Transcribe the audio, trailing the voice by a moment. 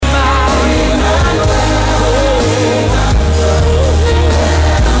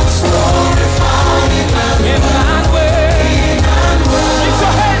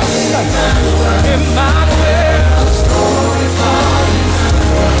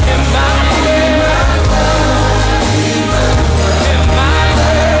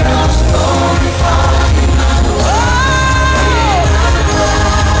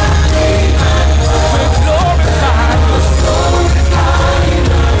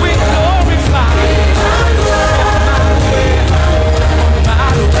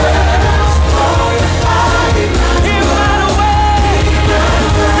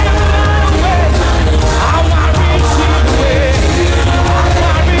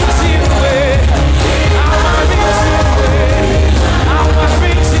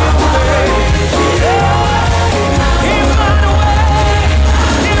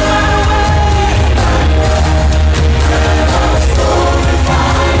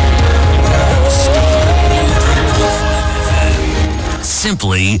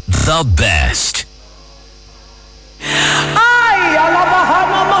simply the best.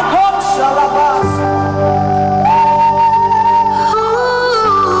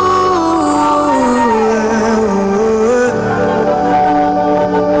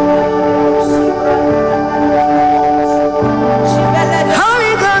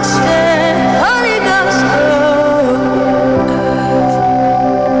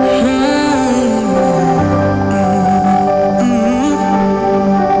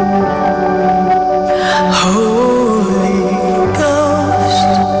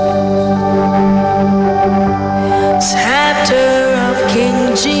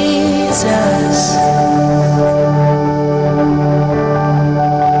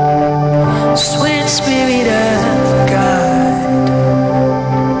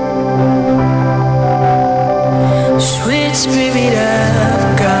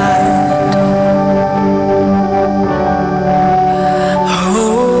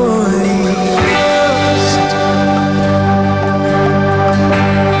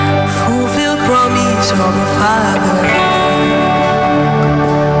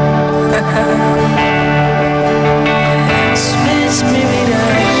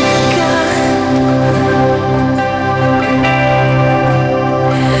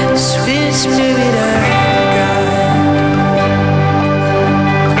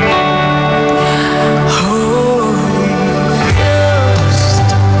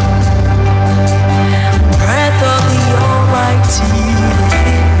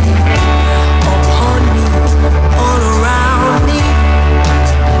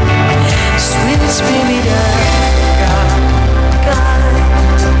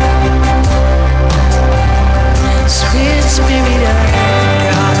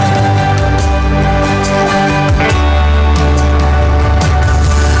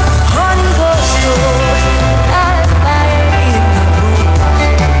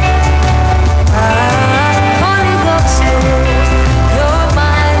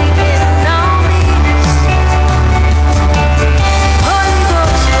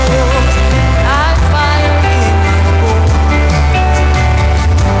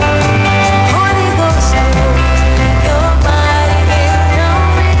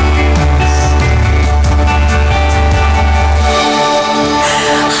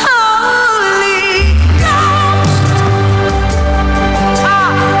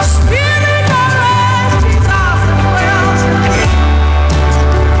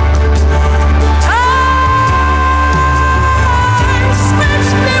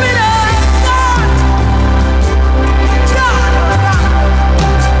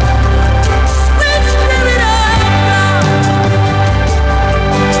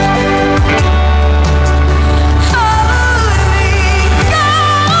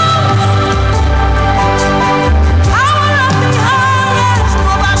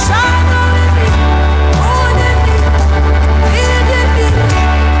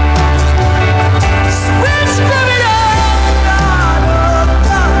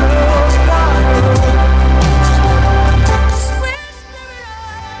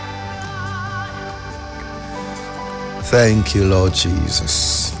 Thank you, Lord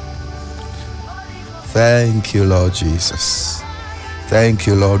Jesus. Thank you, Lord Jesus. Thank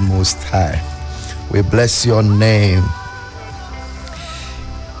you, Lord Most High. We bless your name.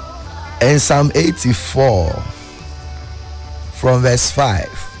 In Psalm 84, from verse 5,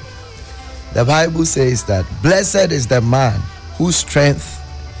 the Bible says that blessed is the man whose strength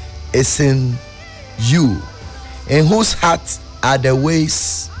is in you, in whose heart are the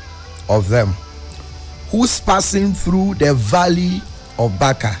ways of them, who's passing through the valley of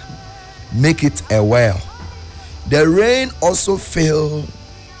Baca, make it a well. The rain also fill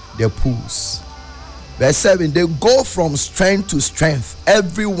the pools. Verse 7, they go from strength to strength.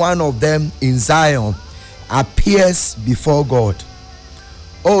 Every one of them in Zion appears before God.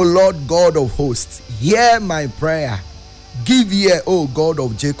 O Lord God of hosts, hear my prayer. Give ear, O God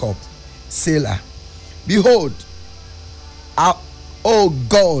of Jacob. Selah. Behold, O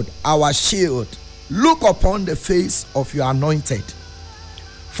God, our shield, look upon the face of your anointed.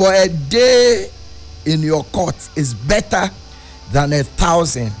 For a day in your court is better than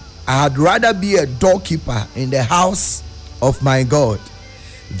 1,000. I had rather be a doorkeeper in the house of my God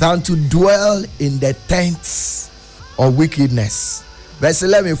than to dwell in the tents of wickedness. Verse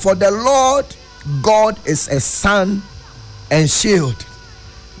 11, for the Lord God is a sun and shield.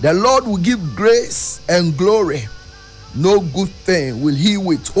 The Lord will give grace and glory. No good thing will he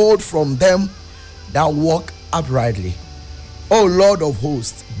withhold from them that walk uprightly. O Lord of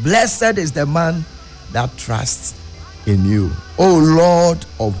hosts, blessed is the man that trusts in you. O Lord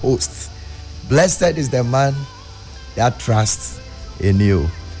of hosts, blessed is the man that trusts in you.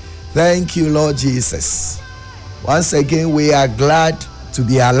 Thank you, Lord Jesus. Once again, we are glad to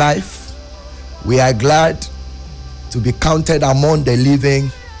be alive. We are glad to be counted among the living.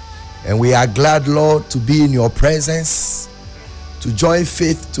 And we are glad, Lord, to be in your presence, to join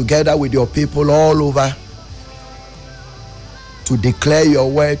faith together with your people all over, to declare your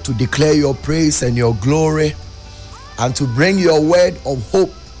word, to declare your praise and your glory, and to bring your word of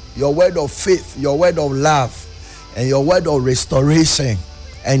hope, your word of faith, your word of love, and your word of restoration,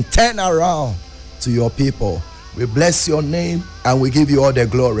 and turn around to your people. We bless your name and we give you all the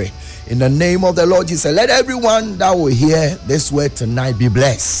glory. In the name of the Lord Jesus, let everyone that will hear this word tonight be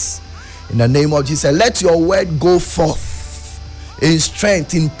blessed. In the name of Jesus, let your word go forth in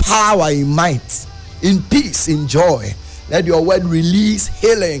strength, in power, in might, in peace, in joy. Let your word release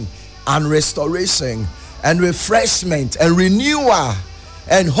healing and restoration and refreshment and renewal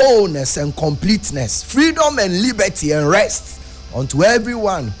and wholeness and completeness, freedom and liberty and rest unto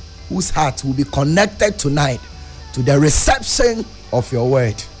everyone whose heart will be connected tonight to the reception of your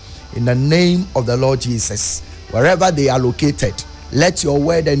word. In the name of the Lord Jesus, wherever they are located, let your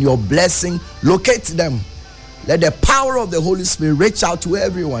word and your blessing locate them. Let the power of the Holy Spirit reach out to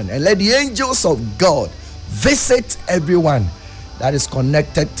everyone, and let the angels of God visit everyone that is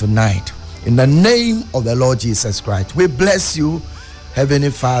connected tonight. In the name of the Lord Jesus Christ, we bless you,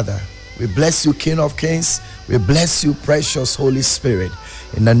 Heavenly Father. We bless you, King of Kings. We bless you, precious Holy Spirit,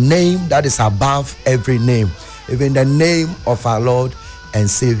 in the name that is above every name, even the name of our Lord and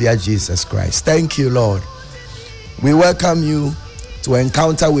Savior Jesus Christ. Thank you, Lord. We welcome you to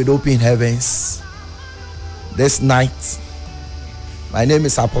Encounter with Open Heavens this night. My name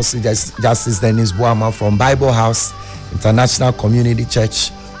is Apostle Justice Dennis Boama from Bible House International Community Church,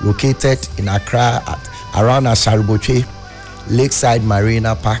 located in Accra around Asharibotwe, Lakeside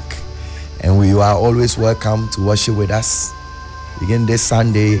Marina Park. And we are always welcome to worship with us. Begin this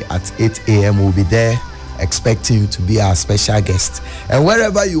Sunday at 8 a.m. We'll be there expecting you to be our special guest. And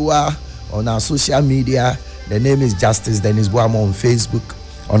wherever you are on our social media, the name is Justice Dennis Boama on Facebook.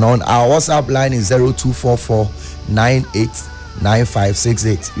 On our WhatsApp line is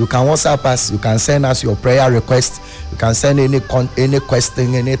 0244989568. You can WhatsApp us. You can send us your prayer request. You can send any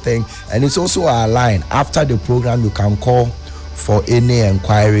question, anything. And it's also our line. After the program, you can call for any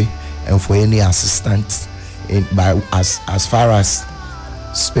inquiry and for any assistance as far as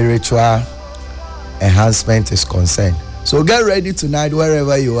spiritual enhancement is concerned. So get ready tonight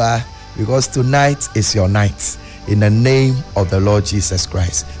wherever you are, because tonight is your night. In the name of the Lord Jesus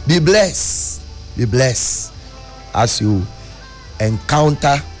Christ, be blessed as you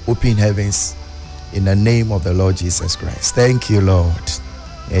encounter open heavens in the name of the Lord Jesus Christ. Thank you, Lord.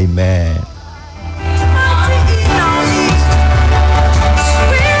 Amen.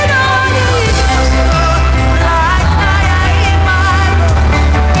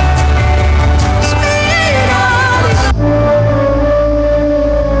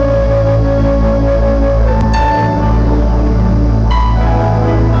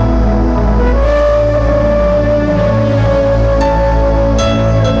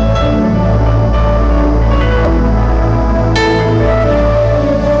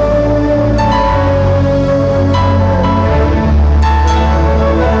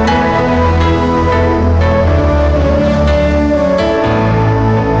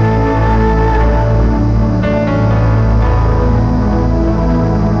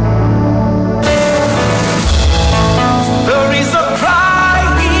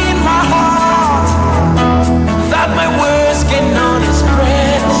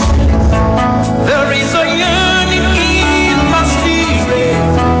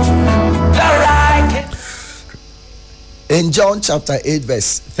 In John chapter 8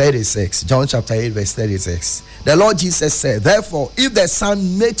 verse 36, John chapter 8 verse 36, the Lord Jesus said, therefore, if the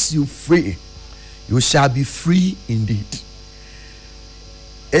Son makes you free, you shall be free indeed.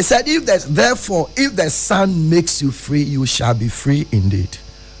 He said, if the Son makes you free, you shall be free indeed.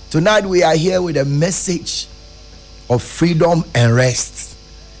 Tonight we are here with a message of freedom and rest.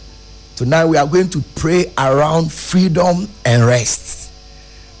 Tonight we are going to pray around freedom and rest.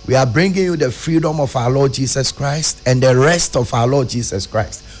 We are bringing you the freedom of our Lord Jesus Christ and the rest of our Lord Jesus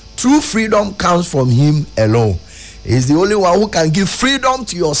Christ. True freedom comes from Him alone. He is the only one who can give freedom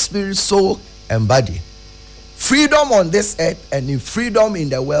to your spirit, soul, and body. Freedom on this earth and in freedom in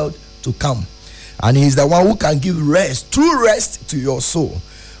the world to come. And He is the one who can give rest, true rest to your soul.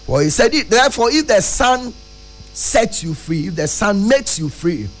 For He said, therefore, if the Son sets you free, if the Son makes you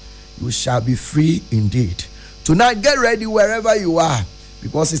free, you shall be free indeed. Tonight, get ready wherever you are,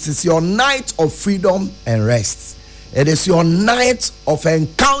 because it is your night of freedom and rest. It is your night of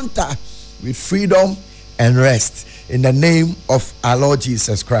encounter with freedom and rest. in the name of our Lord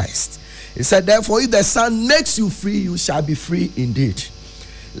Jesus Christ. He said, therefore, if the Son makes you free, you shall be free indeed.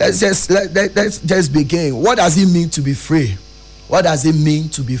 Let's just begin. What does it mean to be free? What does it mean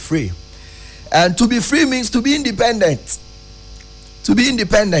to be free? And to be free means to be independent. To be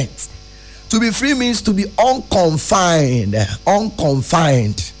independent. To be free means to be unconfined.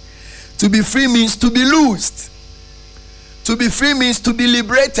 Unconfined. To be free means to be loosed. To be free means to be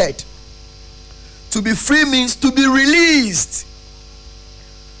liberated. To be free means to be released.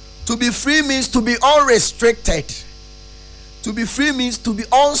 To be free means to be unrestricted. To be free means to be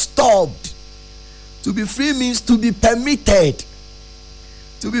unstopped. To be free means to be permitted.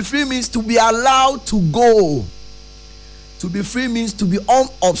 To be free means to be allowed to go. To be free means to be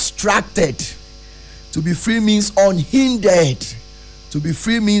unobstructed. To be free means unhindered. To be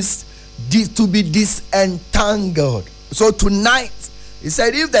free means to be disentangled. So tonight, he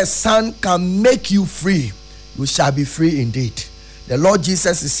said, if the Son can make you free, you shall be free indeed. The Lord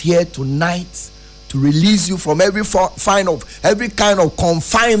Jesus is here tonight to release you from every kind of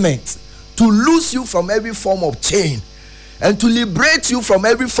confinement, to loose you from every form of chain, and to liberate you from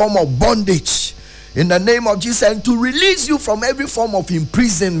every form of bondage in the name of Jesus, and to release you from every form of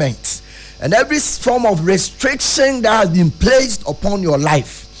imprisonment and every form of restriction that has been placed upon your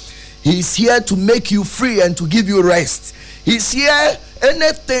life. He is here to make you free and to give you rest. He's here.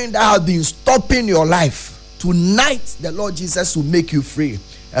 Anything that has been stopping your life, tonight the Lord Jesus will make you free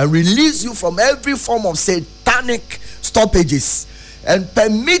and release you from every form of satanic stoppages and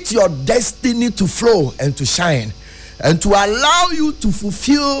permit your destiny to flow and to shine and to allow you to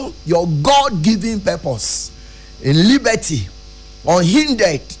fulfill your God-given purpose in liberty,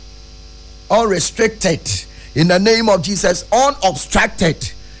 unhindered, unrestricted, in the name of Jesus,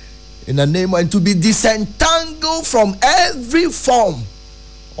 unobstructed, in the name of, and to be disentangled from every form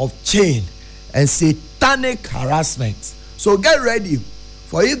of chain and satanic harassment. So get ready,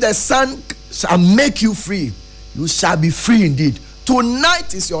 for if the Son shall make you free, you shall be free indeed.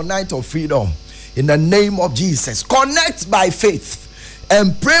 Tonight is your night of freedom. In the name of Jesus, connect by faith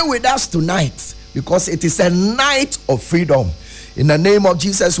and pray with us tonight, because it is a night of freedom. In the name of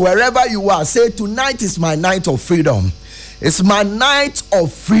Jesus, wherever you are, say, tonight is my night of freedom. It's my night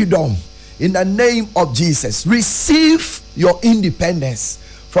of freedom. In the name of Jesus, receive your independence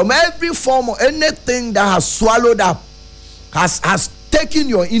from every form of anything that has swallowed up, has taken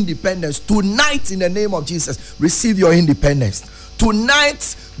your independence. Tonight, in the name of Jesus, receive your independence.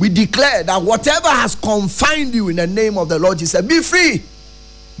 Tonight, we declare that whatever has confined you, in the name of the Lord Jesus, be free.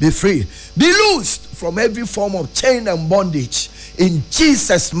 Be free. Be loosed from every form of chain and bondage. In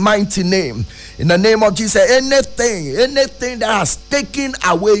Jesus' mighty name. In the name of Jesus, anything that has taken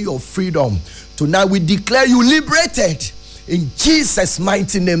away your freedom, tonight we declare you liberated. In Jesus'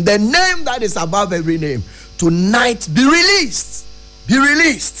 mighty name, the name that is above every name. Tonight, be released. Be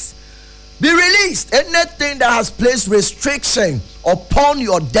released. Be released. Anything that has placed restriction upon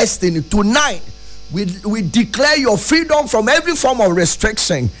your destiny, tonight we declare your freedom from every form of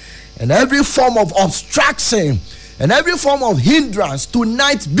restriction and every form of obstruction and every form of hindrance.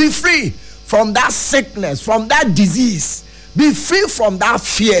 Tonight, be free from that sickness, from that disease. Be free from that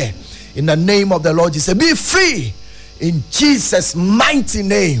fear. In the name of the Lord Jesus, be free in Jesus' mighty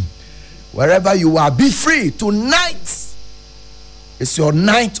name. Wherever you are, be free. Tonight is your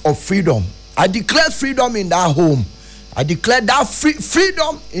night of freedom. I declare freedom in that home. I declare that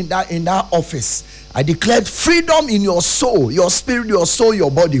freedom in that office. I declare freedom in your soul, your spirit, your soul,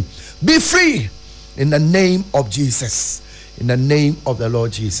 your body. Be free in the name of Jesus. In the name of the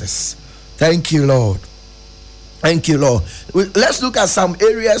Lord Jesus. Thank you, Lord. Thank you, Lord. Let's look at some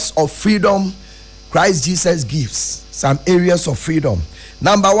areas of freedom Christ Jesus gives. Some areas of freedom.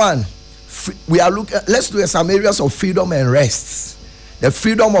 Number one, let's look at some areas of freedom and rest. The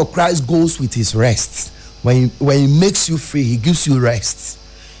freedom of Christ goes with his rest. When he makes you free, he gives you rest.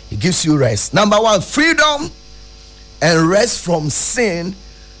 He gives you rest. Number one, freedom and rest from sin,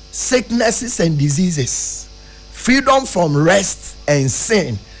 sicknesses and diseases. Freedom from rest and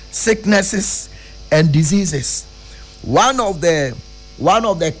sin, sicknesses and diseases. One of the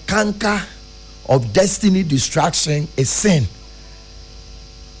canker of destiny destruction is sin.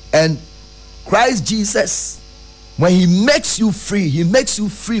 And Christ Jesus, when he makes you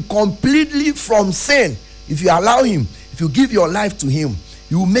free completely from sin. If you allow him, if you give your life to him,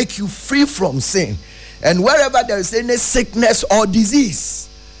 he will make you free from sin. And wherever there is any sickness or disease,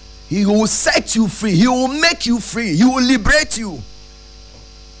 he will set you free. He will make you free. He will liberate you.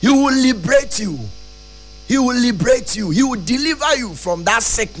 He will liberate you. He will liberate you. He will deliver you from that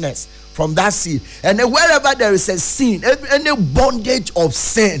sickness, from that sin. And then wherever there is a sin, any bondage of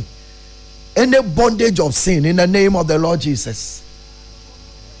sin, any bondage of sin in the name of the Lord Jesus.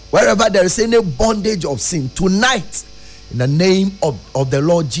 Wherever there is any bondage of sin, tonight, in the name of the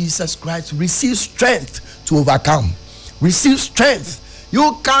Lord Jesus Christ, receive strength to overcome. Receive strength.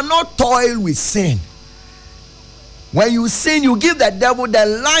 You cannot toil with sin. When you sin, you give the devil the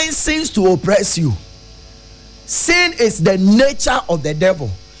license to oppress you. Sin is the nature of the devil.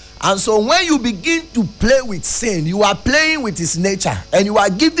 And so when you begin to play with sin, you are playing with his nature and you are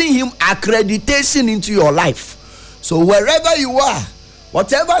giving him accreditation into your life. So wherever you are,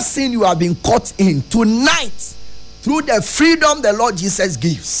 whatever sin you have been caught in, tonight, through the freedom the Lord Jesus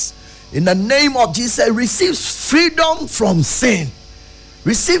gives, in the name of Jesus, receive freedom from sin.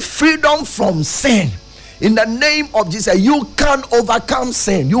 Receive freedom from sin. In the name of Jesus, you can overcome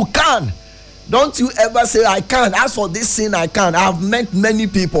sin. You can. Don't you ever say, I can't. As for this sin, I can't. I've met many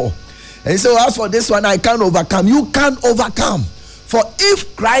people. And so as for this one, I can't overcome. You can overcome. For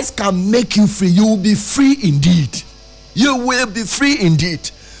if Christ can make you free, you will be free indeed. You will be free indeed.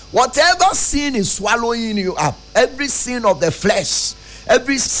 Whatever sin is swallowing you up, every sin of the flesh,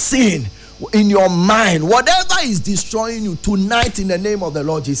 every sin in your mind, whatever is destroying you, tonight in the name of the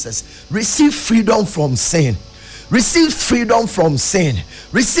Lord Jesus, receive freedom from sin. Receive freedom from sin.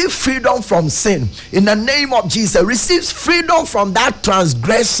 Receive freedom from sin. In the name of Jesus, receive freedom from that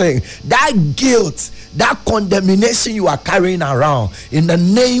transgression, that guilt, that condemnation you are carrying around. In the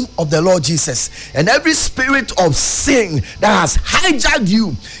name of the Lord Jesus. And every spirit of sin that has hijacked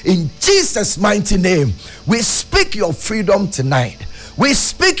you, in Jesus' mighty name, we speak your freedom tonight. We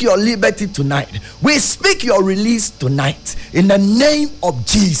speak your liberty tonight. We speak your release tonight. In the name of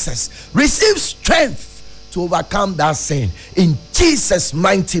Jesus, receive strength to overcome that sin. In Jesus'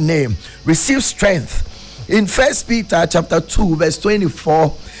 mighty name, receive strength. In 1 Peter chapter 2, verse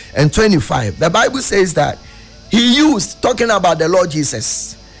 24 and 25, the Bible says that he used, talking about the Lord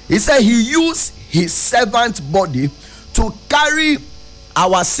Jesus, he said he used his servant body to carry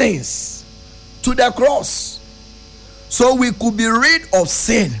our sins to the cross, so we could be rid of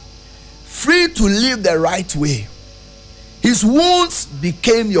sin, free to live the right way. His wounds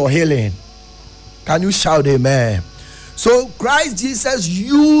became your healing. Can you shout amen? So Christ Jesus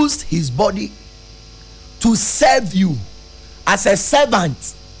used his body to serve you as a servant,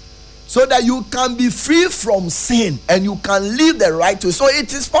 so that you can be free from sin and you can live the right way. So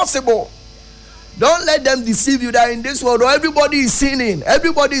it is possible. Don't let them deceive you that in this world everybody is sinning,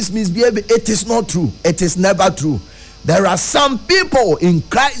 everybody is misbehaving. It is not true. It is never true. There are some people in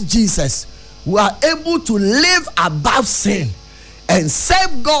Christ Jesus who are able to live above sin and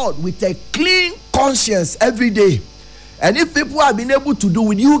serve God with a clean conscience every day. And if people have been able to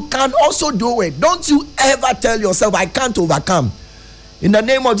do it, you can also do it. Don't you ever tell yourself, I can't overcome. In the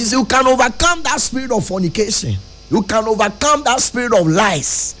name of Jesus, you can overcome that spirit of fornication. You can overcome that spirit of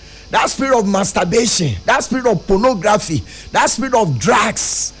lies, that spirit of masturbation, that spirit of pornography, that spirit of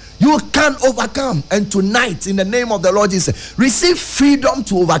drugs. You can overcome. And tonight, in the name of the Lord Jesus, receive freedom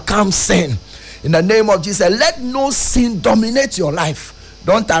to overcome sin. In the name of Jesus, let no sin dominate your life.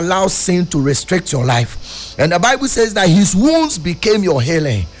 Don't allow sin to restrict your life. And the Bible says that his wounds became your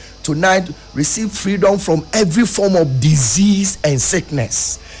healing. Tonight, receive freedom from every form of disease and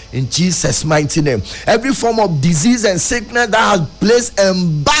sickness. In Jesus' mighty name. Every form of disease and sickness that has placed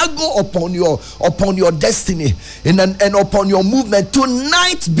embargo upon your destiny and upon your movement.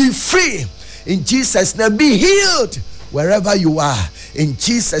 Tonight, be free. In Jesus' name, be healed wherever you are. In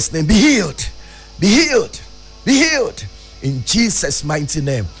Jesus' name, be healed. Be healed. Be healed. In Jesus' mighty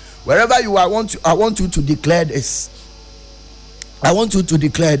name. Wherever you are, I want you to declare this. I want you to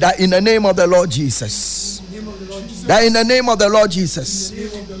declare that in the name of the Lord Jesus. That in the name of the Lord Jesus,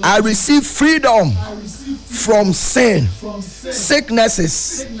 I receive freedom from sin,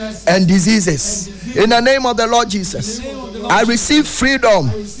 sicknesses, and diseases. In the name of the Lord Jesus, I receive freedom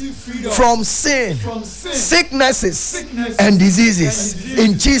from sin, sicknesses, and diseases.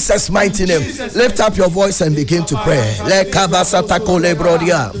 In Jesus' mighty name, lift up your voice and begin to pray.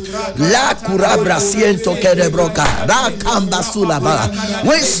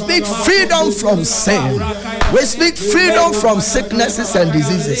 We speak freedom from sin. We speak freedom from sicknesses and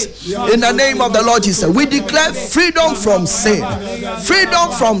diseases. In the name of the Lord Jesus, we declare freedom from sin,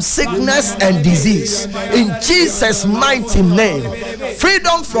 freedom from sickness and disease. In Jesus' mighty name,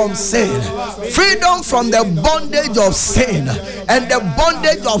 freedom from sin, freedom from the bondage of sin and the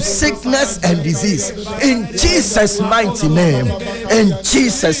bondage of sickness and disease. In Jesus' mighty name. In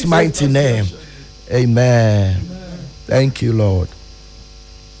Jesus' mighty name. Amen. Thank you, Lord.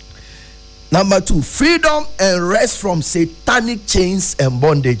 Number 2, freedom and rest from satanic chains and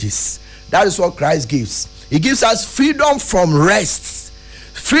bondages. That is what Christ gives. He gives us freedom from rest,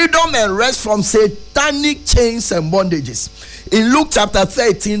 freedom and rest from satanic chains and bondages. In Luke chapter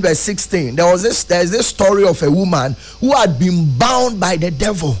 13 verse 16, there's this story of a woman who had been bound by the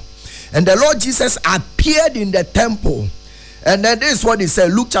devil, and the Lord Jesus appeared in the temple. And then this is what he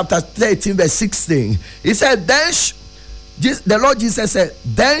said, Luke chapter 13 verse 16. He said, the Lord Jesus said,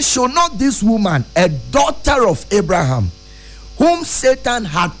 then should not this woman, a daughter of Abraham, whom Satan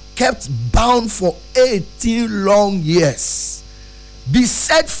had kept bound for 18 long years, be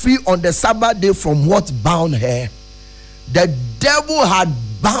set free on the Sabbath day from what bound her? The devil had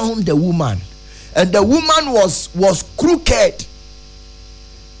bound the woman, and the woman was crooked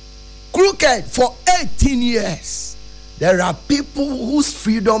for 18 years. There are people whose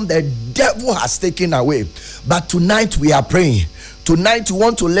freedom the devil has taken away, but tonight we are praying. Tonight you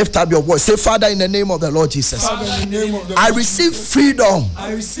want to lift up your voice. Say, Father, in the name of the Lord Jesus, I receive freedom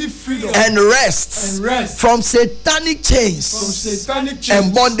and rest from satanic chains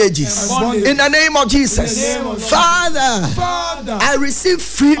and bondages. In the name of Jesus, Father, I receive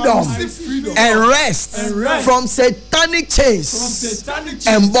freedom and rest from satanic chains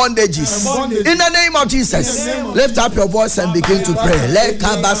and bondages. In the name of Jesus, lift up your voice and begin to pray.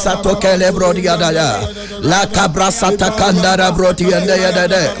 Every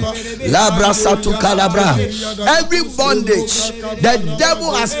bondage the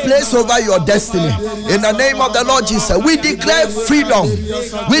devil has placed over your destiny, in the name of the Lord Jesus, we declare freedom.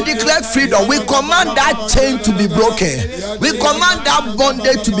 We declare freedom. We command that chain to be broken. We command that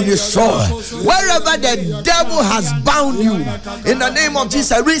bondage to be destroyed. Wherever the devil has bound you, in the name of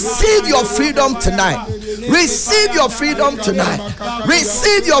Jesus, receive your freedom tonight. Receive your freedom tonight.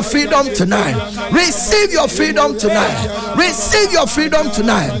 Receive your freedom tonight. Receive your freedom tonight. Receive your freedom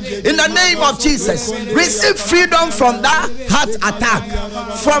tonight. In the name of Jesus, receive freedom from that heart attack,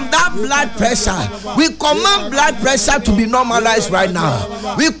 from that blood pressure. We command blood pressure to be normalized right now.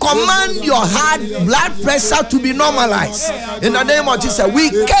 We command your heart blood pressure to be normalized. In the name of Jesus,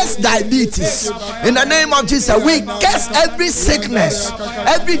 we curse diabetes. In the name of Jesus, we curse every sickness,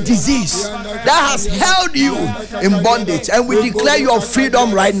 every disease that has held you in bondage, and we declare your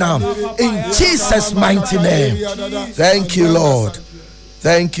freedom right now in Jesus' mighty name. Thank you, Lord.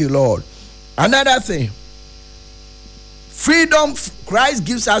 Thank you, Lord. Another thing, freedom. Christ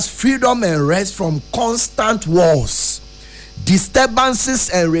gives us freedom and rest from constant wars, disturbances,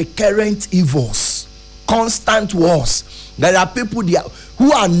 and recurrent evils. Constant wars. There are people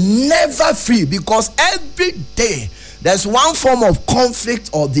who are never free, because every day there's one form of conflict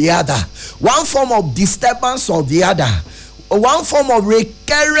or the other, one form of disturbance or the other, one form of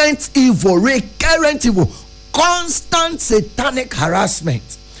recurrent evil, constant satanic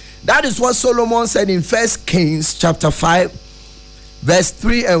harassment. That is what Solomon said in 1 Kings chapter 5 verse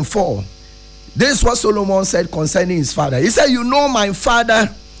 3 and 4. This is what Solomon said concerning his father. He said, you know how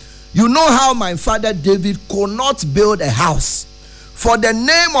my father David could not build a house, for the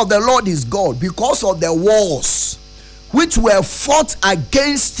name of the Lord is God, because of the wars which were fought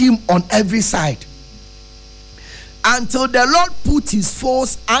against him on every side, until the Lord put his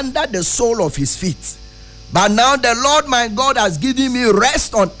foes under the sole of his feet. But now the Lord my God has given me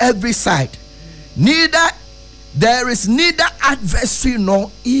rest on every side. There is neither adversary nor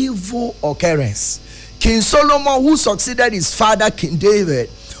evil occurrence. King Solomon, who succeeded his father King David,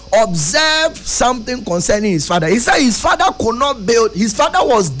 observed something concerning his father. He said his father could not build. His father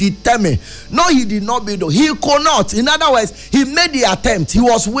was determined. No, he did not build. He could not. In other words, he made the attempt. He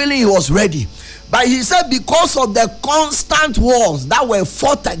was willing. He was ready. But he said because of the constant wars that were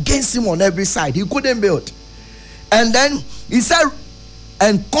fought against him on every side, he couldn't build. And then he said,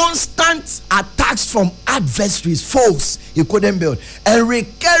 and constant attacks from adversaries, foes, he couldn't build. And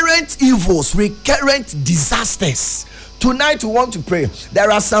recurrent evils, recurrent disasters. Tonight we want to pray.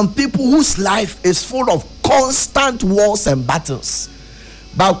 There are some people whose life is full of constant wars and battles.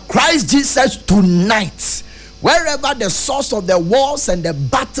 But Christ Jesus tonight, wherever the source of the wars and the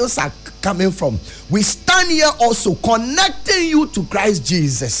battles are coming from, we stand here also connecting you to Christ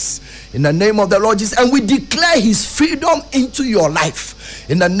Jesus in the name of the Lord Jesus, and we declare his freedom into your life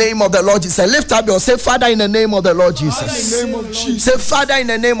in the name of the Lord Jesus. Lift up your, say, Father, in the name of the Lord Jesus. Say, Father, in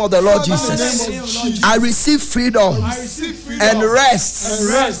the name of the Lord Jesus, I receive freedom and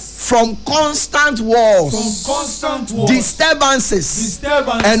rest from constant wars, disturbances,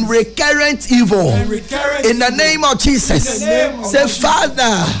 and recurrent evil. In the name of Jesus, say, Father,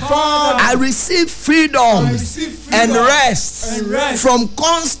 I receive freedom and rest from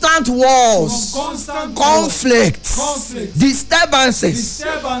constant wars, conflicts, disturbances,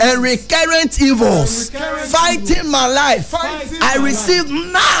 and recurrent evils fighting my life. I receive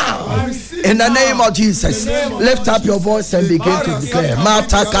now in the name of Jesus. Lift up your voice and begin to declare.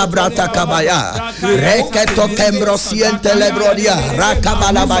 Mata kabrata kabaya, reketo kembrosiente lebrodia,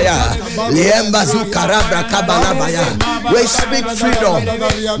 rakabalabaya, liemba zukarabra kabalabaya. We speak freedom.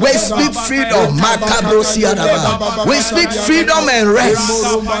 We speak freedom. Makabrosiadaba. We speak freedom and rest.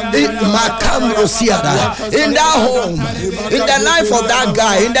 Makabrosiada. In that home, in the life of that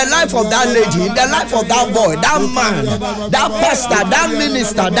guy, in the life of that lady, in the life of that boy, that man, that pastor, that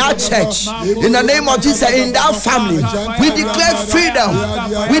minister, that church. In the name of Jesus, in that family, we declare freedom.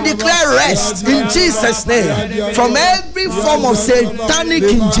 We declare rest in Jesus' name from every form of satanic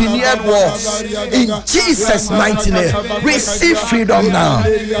engineered wars. In Jesus' mighty name, receive freedom now.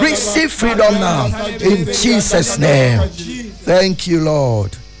 Receive freedom now. In Jesus' name. Thank you,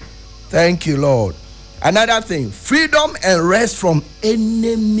 Lord. Thank you, Lord. Another thing, freedom and rest from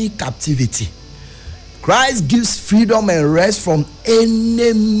enemy captivity. Christ gives freedom and rest from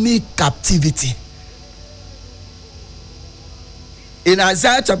enemy captivity. In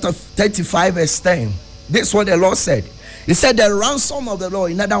Isaiah chapter 35 verse 10, this is what the Lord said. He said, the ransom of the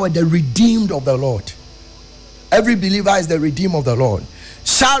Lord, in other words, the redeemed of the Lord. Every believer is the redeemed of the Lord.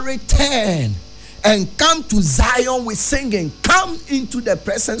 Shall return and come to Zion with singing. Come into the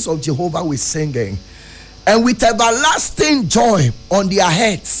presence of Jehovah with singing. And with everlasting joy on their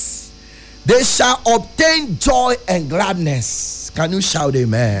heads, they shall obtain joy and gladness. Can you shout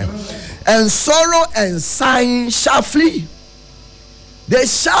amen? And sorrow and sighing shall flee. They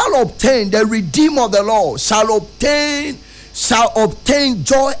shall obtain, the redeemed of the Lord shall obtain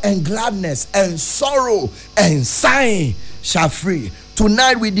joy and gladness, and sorrow and sighing shall flee.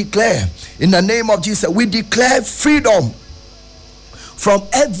 Tonight we declare, in the name of Jesus, we declare freedom from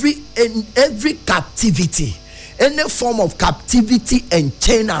every captivity, any form of captivity and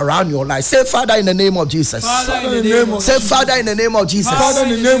chain around your life. Say, Father, in the name of Jesus. Say, Father, in the name of Jesus.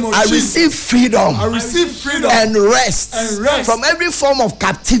 I receive freedom. I receive freedom and rest from every form of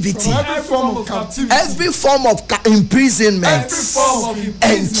captivity, every form of imprisonment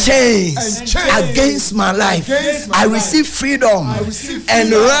and chains against my life. I receive freedom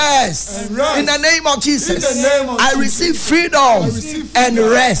and rest in the name of Jesus. I receive freedom and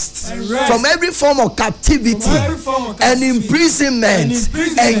rest from every form of captivity and imprisonment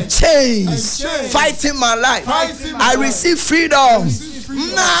and chains fighting my life. I receive freedom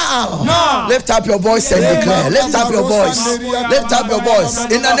now. Lift up your voice and declare. Lift up your voice. Lift up your voice.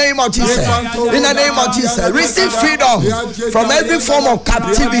 In the name of Jesus. In the name of Jesus. Receive freedom from every form of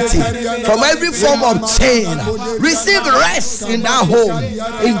captivity, from every form of chain. Receive rest in that home.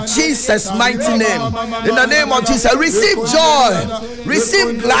 In Jesus' mighty name. In the name of Jesus. Receive joy.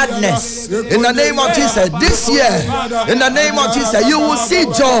 Receive gladness. In the name of Jesus. This year, in the name of Jesus, you will see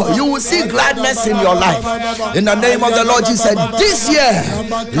joy. You will see gladness in your life. In the name of the Lord Jesus. This year,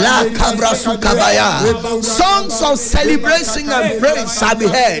 La Kabrasu Kabaya, songs of celebration and praise shall be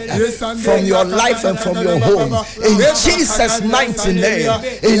heard from your life and from your home. In Jesus' mighty name.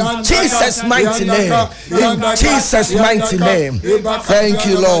 In Jesus' mighty name. In Jesus' mighty name. Thank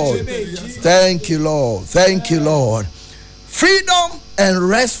you, Lord. Thank you, Lord. Thank you, Lord. Freedom and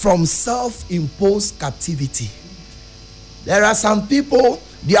rest from self-imposed captivity. There are some people,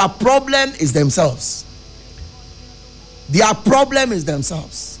 their problem is themselves. Their problem is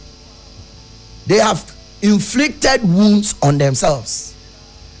themselves. They have inflicted wounds on themselves.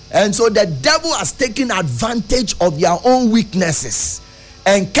 And so the devil has taken advantage of their own weaknesses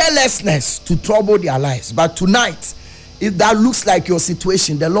and carelessness to trouble their lives. But tonight, if that looks like your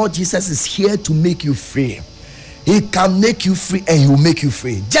situation, the Lord Jesus is here to make you free. He can make you free and he will make you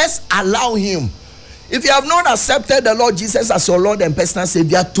free. Just allow him. If you have not accepted the Lord Jesus as your Lord and personal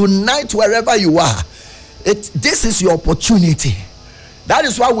Savior, tonight, wherever you are, this is your opportunity. That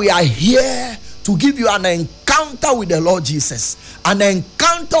is why we are here to give you an encounter with the Lord Jesus, an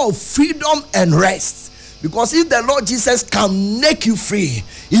encounter of freedom and rest. Because if the Lord Jesus can make you free,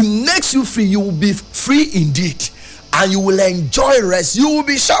 he makes you free, you will be free indeed, and you will enjoy rest. You will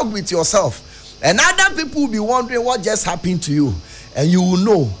be shocked with yourself, and other people will be wondering what just happened to you, and you will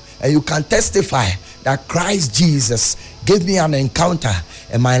know and you can testify that Christ Jesus gave me an encounter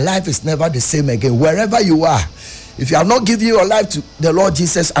and my life is never the same again. Wherever you are, If you have not given your life to the Lord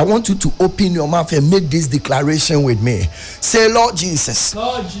Jesus, I want you to open your mouth and make this declaration with me. Say, Lord Jesus,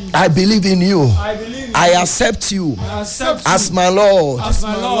 I believe in you. I accept you as my Lord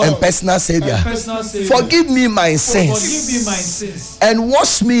and personal Savior. Forgive me my sins and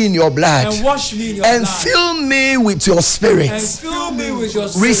wash me in your blood and fill me with your Spirit.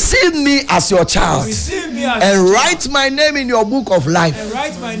 Receive me as your child and write my name in your book of life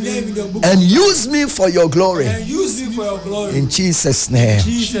and use me for your glory. In Jesus' name.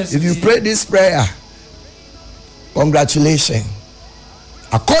 If you pray this prayer, congratulations.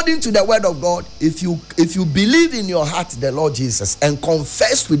 According to the word of God, if you believe in your heart the Lord Jesus and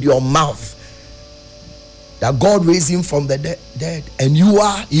confess with your mouth that God raised him from the dead and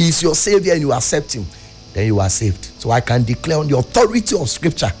he is your Savior and you accept him, then you are saved. So I can declare on the authority of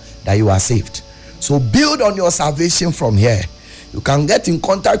Scripture that you are saved. So build on your salvation from here. You can get in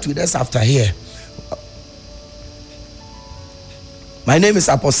contact with us after here. My name is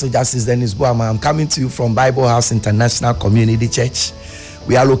Apostle Justice Dennis Boama. I'm coming to you from Bible House International Community Church.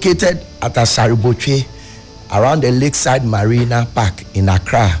 We are located at Asaribotwe, around the Lakeside Marina Park in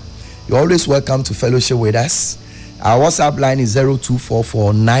Accra. You're always welcome to fellowship with us. Our WhatsApp line is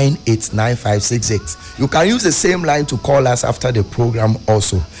 0244989568. You can use the same line to call us after the program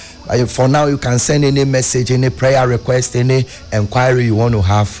also. For now, you can send any message, any prayer request, any inquiry you want to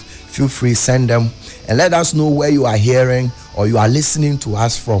have. Feel free, send them and let us know where you are hearing or you are listening to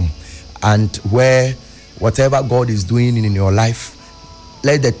us from, and where whatever God is doing in your life,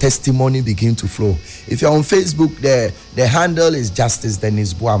 let the testimony begin to flow. If you're on Facebook, the handle is Justice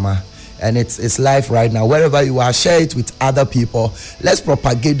Dennis Boama, and it's live right now. Wherever you are, share it with other people. Let's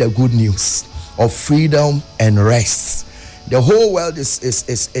propagate the good news of freedom and rest. The whole world is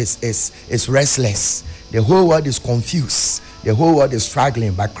restless. The whole world is confused. The whole world is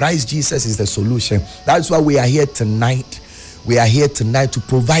struggling, but Christ Jesus is the solution. That's why we are here tonight. We are here tonight to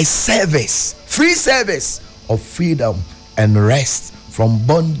provide service, free service of freedom and rest from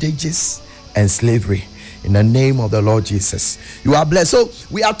bondages and slavery. In the name of the Lord Jesus, you are blessed. So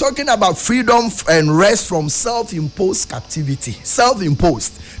we are talking about freedom and rest from self-imposed captivity.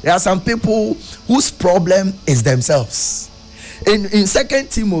 Self-imposed. There are some people whose problem is themselves. In 2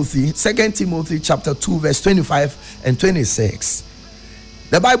 Timothy chapter 2 verse 25 and 26,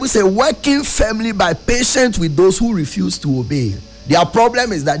 the Bible says, working firmly by patience with those who refuse to obey. Their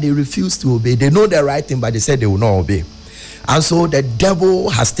problem is that they refuse to obey. They know the right thing, but they said they will not obey. And so the devil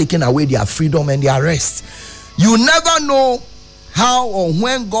has taken away their freedom and their rest. You never know how or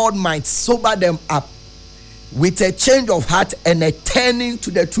when God might sober them up with a change of heart and a turning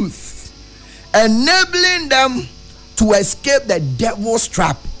to the truth, enabling them to escape the devil's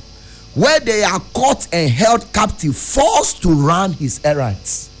trap, where they are caught and held captive, forced to run his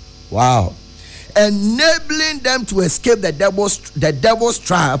errands. Wow. Enabling them to escape the devil's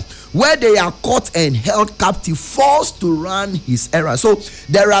trap, where they are caught and held captive, forced to run his errands. So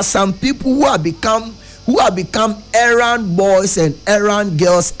there are some people who have become errand boys and errand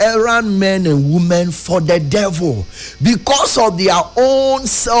girls, errand men and women for the devil because of their own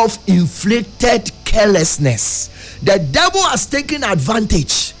self-inflicted carelessness. The devil has taken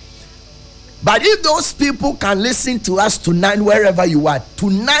advantage. But if those people can listen to us tonight, wherever you are,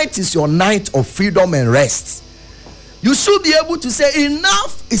 tonight is your night of freedom and rest. You should be able to say,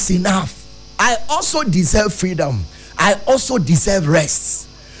 enough is enough. I also deserve freedom. I also deserve rest.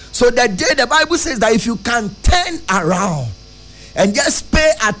 So that day, the Bible says that if you can turn around and just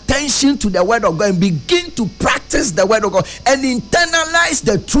pay attention to the word of God and begin to practice the word of God and internalize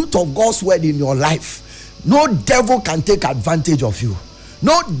the truth of God's word in your life, no devil can take advantage of you.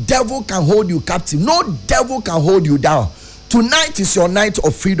 No devil can hold you captive. No devil can hold you down. Tonight is your night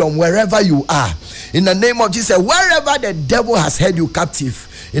of freedom wherever you are. In the name of Jesus, wherever the devil has held you captive,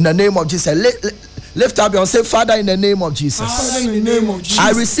 in the name of Jesus, lift up your say, Father, in the name of Jesus, Father, in the name of Jesus,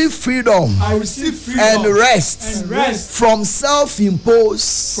 I receive freedom, and rest, from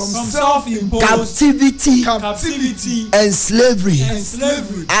self-imposed captivity and slavery.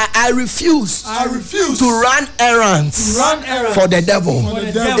 I refuse to run errands for the devil.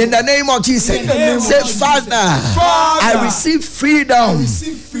 In the name of Jesus, say, Father, I receive freedom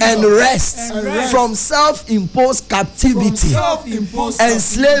and rest from self-imposed captivity and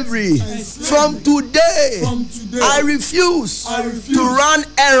slavery. From today, I refuse to run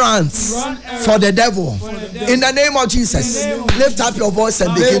errands for the devil. In the name of Jesus, lift up your voice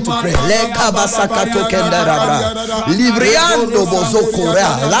and begin to pray.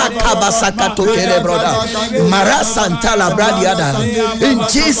 In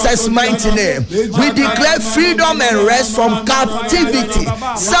Jesus' mighty name, we declare freedom and rest from captivity,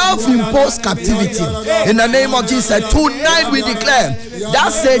 self-imposed captivity. In the name of Jesus, tonight we declare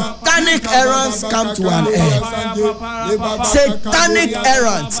that satanic errands come to an end. Satanic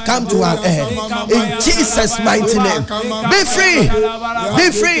errands come to an end. In Jesus' mighty name. Be free.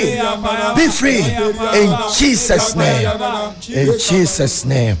 Be free. Be free. In Jesus' name. In Jesus'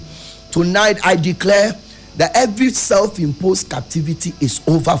 name. Tonight I declare that every self-imposed captivity is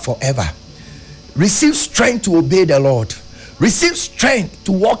over forever. Receive strength to obey the Lord. Receive strength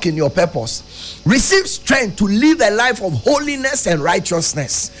to walk in your purpose. Receive strength to live a life of holiness and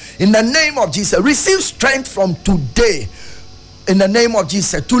righteousness. In the name of Jesus. Receive strength from today. In the name of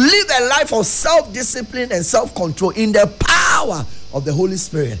Jesus. To live a life of self-discipline and self-control in the power of the Holy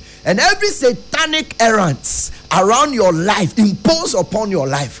Spirit. And every satanic errands around your life, imposed upon your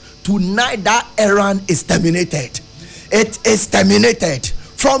life, tonight that errand is terminated. It is terminated.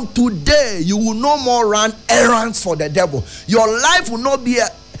 From today, you will no more run errands for the devil. Your life will not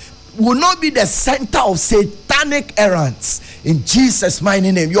be the center of satanic errands. In Jesus'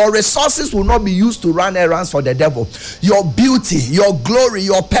 mighty name. Your resources will not be used to run errands for the devil. Your beauty, your glory,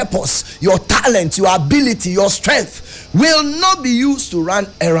 your purpose, your talent, your ability, your strength will not be used to run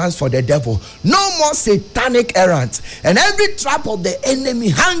errands for the devil. No more satanic errands. And every trap of the enemy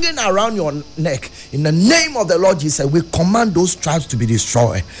hanging around your neck, in the name of the Lord Jesus, we command those traps to be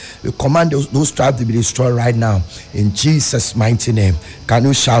destroyed. We command those traps to be destroyed right now. In Jesus' mighty name. Can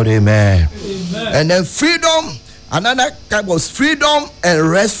you shout amen? Amen. And then freedom. Another type was freedom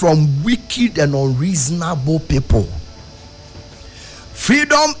and rest from wicked and unreasonable people.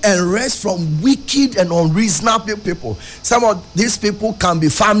 Freedom and rest from wicked and unreasonable people. Some of these people can be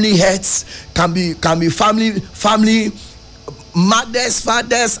family heads, can be family mothers,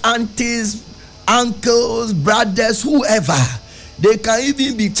 fathers, aunties, uncles, brothers, whoever. They can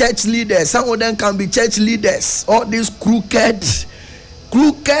even be church leaders. Some of them can be church leaders. All these crooked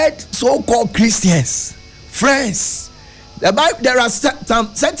so-called Christians. Friends, there are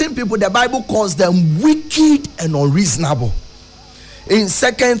certain people the Bible calls them wicked and unreasonable. In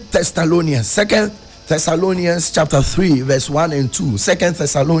 2 Thessalonians chapter 3 verse 1 and 2, 2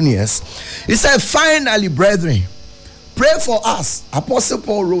 Thessalonians, it said, finally, brethren, pray for us. Apostle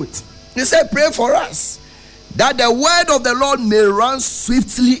Paul wrote, he said, pray for us, that the word of the Lord may run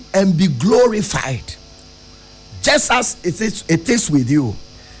swiftly and be glorified, just as it is with you,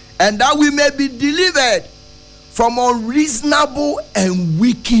 and that we may be delivered from unreasonable and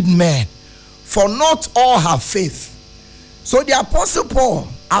wicked men, for not all have faith. So the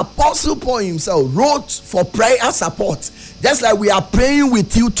Apostle Paul himself wrote for prayer support. Just like we are praying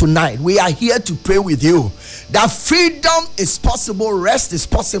with you tonight, we are here to pray with you. That freedom is possible, rest is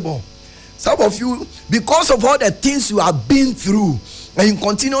possible. Some of you, because of all the things you have been through, and you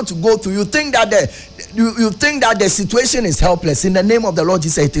continue to go through, you think that the situation is helpless. In the name of the Lord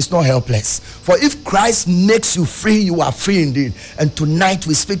Jesus, it is not helpless. For if Christ makes you free, you are free indeed. And tonight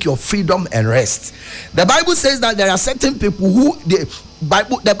we speak your freedom and rest. The Bible says that there are certain people who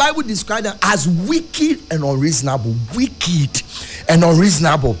the Bible describes them as wicked and unreasonable,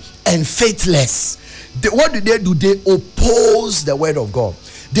 and faithless. What do? They oppose the word of God.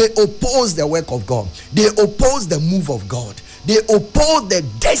 They oppose the work of God. They oppose the move of God. They oppose the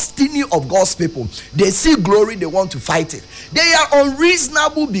destiny of God's people. They see glory, they want to fight it. They are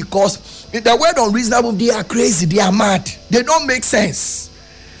unreasonable because the word unreasonable, they are crazy, they are mad. They don't make sense.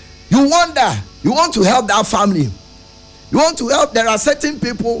 You wonder, you want to help that family. You want to help. There are certain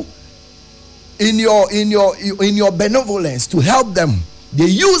people in your benevolence to help them. They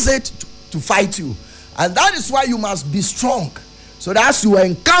use it to fight you. And that is why you must be strong. So that as you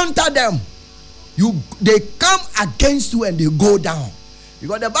encounter them, they come against you and they go down.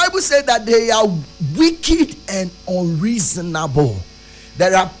 Because the Bible says that they are wicked and unreasonable.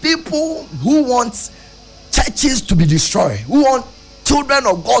 There are people who want churches to be destroyed, who want children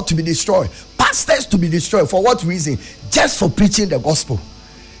of God to be destroyed, pastors to be destroyed. For what reason? Just for preaching the gospel.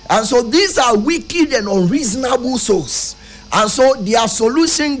 And so these are wicked and unreasonable souls. And so the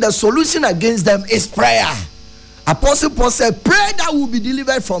solution against them is prayer. Apostle Paul said, pray that we'll be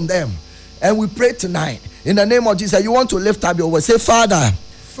delivered from them. And we pray tonight in the name of Jesus. You want to lift up your voice. Say, Father,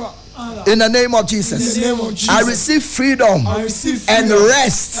 in the name of Jesus, I receive freedom, and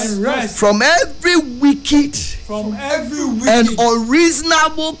rest from every wicked from every wicked and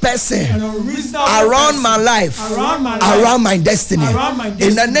unreasonable person around my life, around my destiny.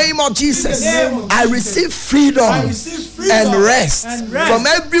 In the name of Jesus, I receive freedom and rest from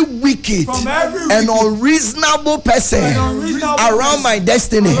every wicked and unreasonable person around my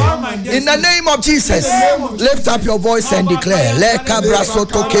destiny. In the name of Jesus, lift up your voice and declare.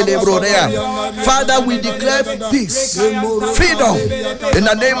 Father, we declare peace, freedom in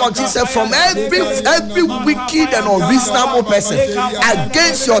the name of Jesus from every wicked and unreasonable person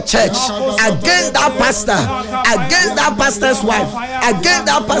against your church, against that pastor, against that pastor's wife, against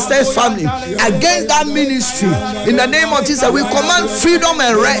that pastor's family, against that ministry. In the name of Jesus, we command freedom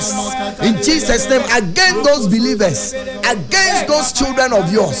and rest in Jesus' name against those believers, against those children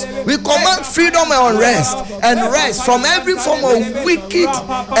of yours. We command freedom and rest from every form of wicked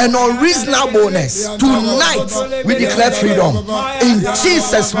and unreasonableness. Tonight we declare freedom in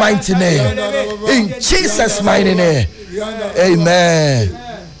Jesus' mighty name. In Jesus' mighty name. Amen.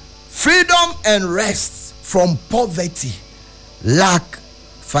 Freedom and rest from poverty, lack,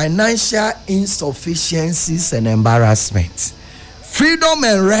 financial insufficiencies and embarrassment. Freedom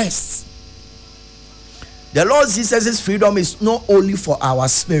and rest. The Lord Jesus' freedom is not only for our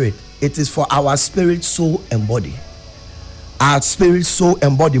spirit, it is for our spirit, soul, and body. Our spirit, soul,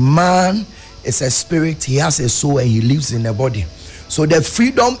 and body. Man is a spirit, he has a soul, and he lives in a body. So the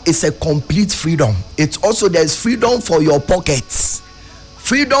freedom is a complete freedom. It's also, there's freedom for your pockets,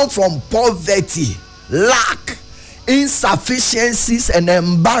 freedom from poverty, lack, insufficiencies, and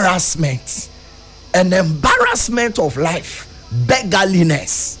embarrassment of life,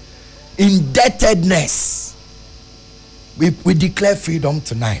 beggarliness, indebtedness. We declare freedom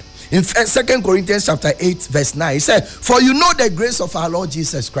tonight. In 2 Corinthians chapter 8 verse 9, it said, for you know the grace of our Lord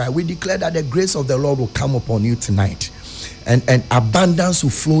Jesus Christ. We declare that the grace of the Lord will come upon you tonight, and abundance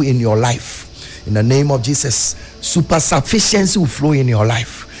will flow in your life. In the name of Jesus, super sufficiency will flow in your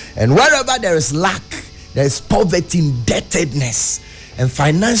life. And wherever there is lack, there is poverty, indebtedness, and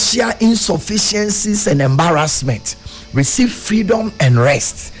financial insufficiencies and embarrassment, receive freedom and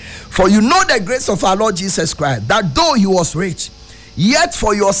rest. For you know the grace of our Lord Jesus Christ, that though he was rich, yet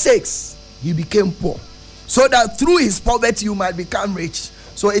for your sakes he became poor, so that through his poverty you might become rich.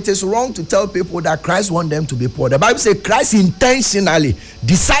 So it is wrong to tell people that Christ wants them to be poor. The Bible says Christ intentionally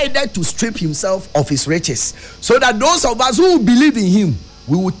decided to strip himself of his riches, so that those of us who believe in him,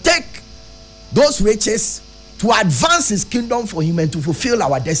 we will take those riches to advance his kingdom for him and to fulfill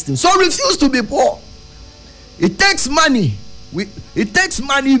our destiny. So refuse to be poor. It takes money. It takes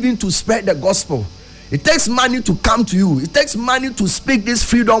money even to spread the gospel. It takes money to come to you. It takes money to speak these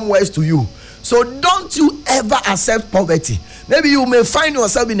freedom words to you. So don't you ever accept poverty. Maybe you may find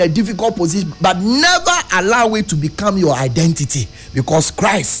yourself in a difficult position, but never allow it to become your identity, because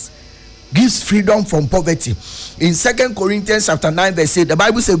Christ gives freedom from poverty. In 2 Corinthians chapter 9 verse 8, the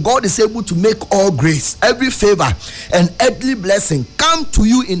Bible says God is able to make all grace, every favor, and earthly blessing come to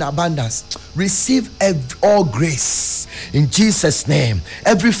you in abundance. Receive all grace in Jesus' name,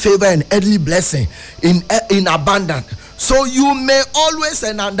 every favor and earthly blessing in abundance, so you may always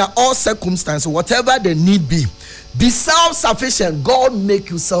and under all circumstances, whatever the need be self-sufficient. God make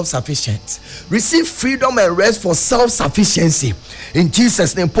you self-sufficient. Receive freedom and rest for self-sufficiency in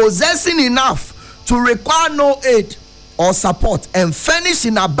Jesus' name, possessing enough to require no aid or support, and furnish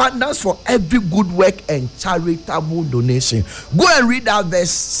in abundance for every good work and charitable donation. Go and read that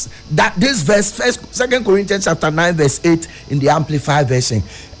verse, this verse, 2 Corinthians chapter 9 verse 8 in the Amplified version,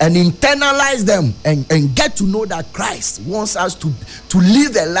 and internalize them and get to know that Christ wants us to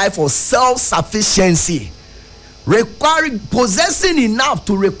live a life of self-sufficiency, possessing enough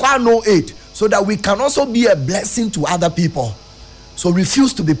to require no aid, so that we can also be a blessing to other people. So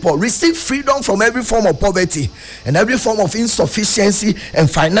refuse to be poor. Receive freedom from every form of poverty and every form of insufficiency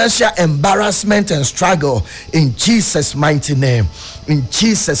and financial embarrassment and struggle in Jesus' mighty name. In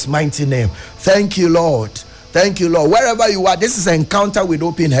Jesus' mighty name. Thank you, Lord. Thank you, Lord. Wherever you are, this is an encounter with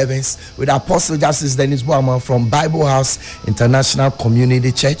open heavens with Apostle Justice Dennis Boamah from Bible House International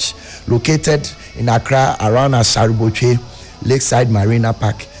Community Church, located in Accra around Asaribotwe, Lakeside Marina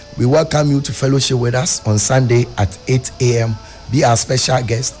Park. We welcome you to fellowship with us on Sunday at 8 a.m. Be our special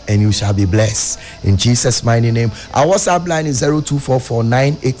guest and you shall be blessed in Jesus' mighty name. Our WhatsApp line is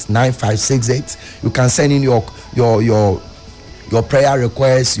 0244989568. You can send in your prayer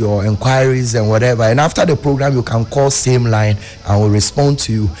requests, your inquiries and whatever, and after the program you can call same line and we'll respond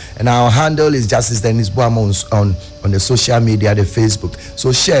to you. And our handle is Justice Dennis Boamah on the social media, the Facebook.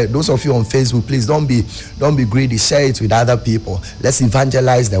 So share. Those of you on Facebook, please don't be greedy. Share it with other people. Let's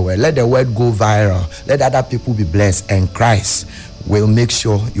evangelize the word. Let the word go viral. Let other people be blessed, and Christ will make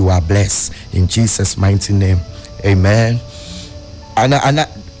sure you are blessed in Jesus' mighty name. Amen. And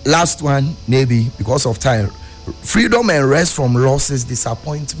last one, maybe because of time, freedom and rest from losses,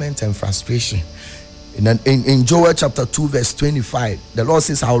 disappointment, and frustration. In Joel chapter 2 verse 25, the Lord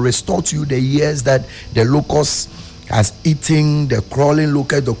says, I'll restore to you the years that the locust has eaten, the crawling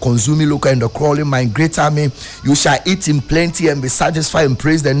locust, the consuming locust, and the crawling, my great army. You shall eat in plenty and be satisfied, and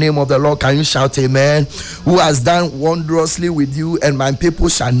praise the name of the Lord. Can you shout amen? Who has done wondrously with you, and my people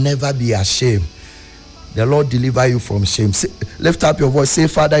shall never be ashamed. The Lord deliver you from shame. Lift up your voice. Say,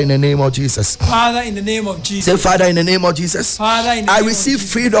 Father, in the name of Jesus. Father, in the name of Jesus. Say, Father, in the name of Jesus. Father, in the I name receive of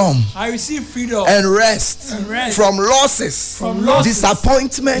Jesus. freedom. I receive freedom And rest, from losses,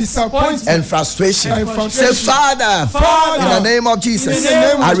 disappointment, and frustration. Say, Father, in the name of Jesus,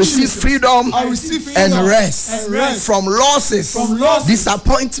 I receive freedom and rest from losses,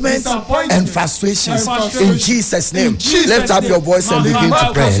 disappointment, and frustration. In Jesus' name. Lift up your voice and begin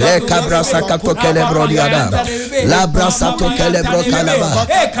to pray.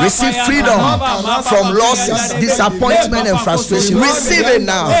 Receive freedom from losses, disappointment, and frustration. Receive it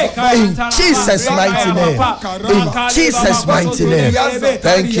now in Jesus' mighty name. In Jesus' mighty name.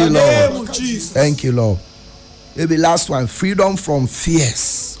 Thank you, Lord. Thank you, Lord. Maybe last one. Freedom from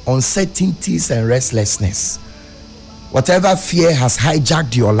fears, uncertainties, and restlessness. Whatever fear has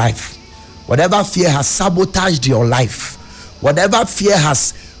hijacked your life, whatever fear has sabotaged your life, whatever fear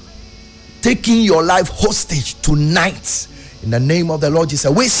has taking your life hostage tonight, in the name of the Lord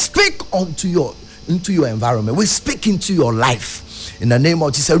Jesus, we speak into your environment. We speak into your life in the name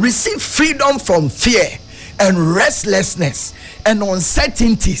of Jesus. Receive freedom from fear and restlessness and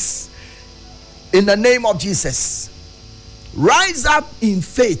uncertainties in the name of Jesus. Rise up in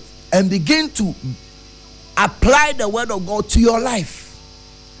faith and begin to apply the word of God to your life.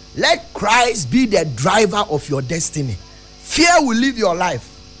 Let Christ be the driver of your destiny. Fear will leave your life.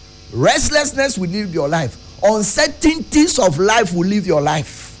 Restlessness will leave your life. Uncertainties of life will leave your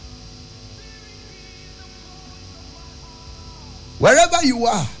life. Wherever you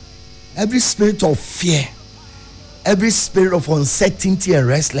are, every spirit of fear, every spirit of uncertainty and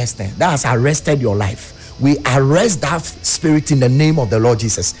restlessness that has arrested your life, we arrest that spirit in the name of the Lord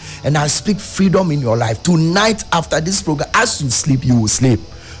Jesus. And I speak freedom in your life. Tonight, after this program, as you sleep, you will sleep.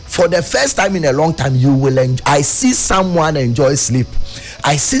 For the first time in a long time, you will enjoy. I see someone enjoy sleep.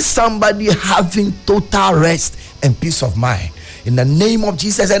 I see somebody having total rest and peace of mind in the name of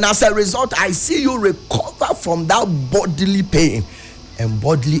Jesus. And as a result, I see you recover from that bodily pain and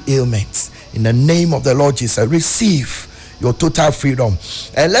bodily ailments in the name of the Lord Jesus. Receive your total freedom.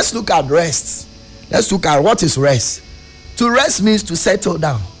 And let's look at rest. Let's look at what is rest. To rest means to settle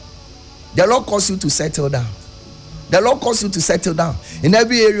down. The Lord calls you to settle down. The Lord calls you to settle down in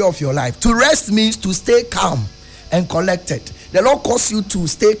every area of your life. To rest means to stay calm and collected. The Lord calls you to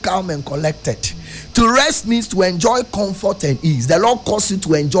stay calm and collected. To rest means to enjoy comfort and ease. The Lord calls you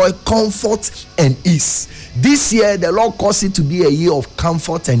to enjoy comfort and ease. This year, the Lord calls it to be a year of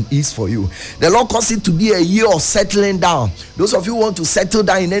comfort and ease for you. The Lord calls it to be a year of settling down. Those of you who want to settle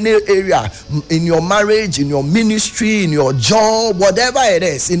down in any area, in your marriage, in your ministry, in your job, whatever it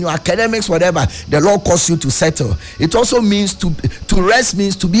is, in your academics, whatever, the Lord calls you to settle. It also means to rest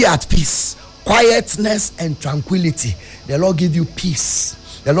means to be at peace, quietness and tranquility. The Lord give you peace.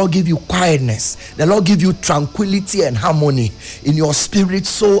 The Lord give you quietness. The Lord give you tranquility and harmony in your spirit,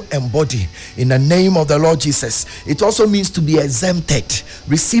 soul, and body. In the name of the Lord Jesus. It also means to be exempted.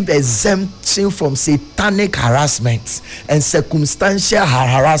 Receive exemption from satanic harassment and circumstantial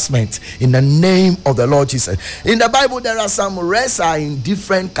harassment in the name of the Lord Jesus. In the Bible, there are some rests are in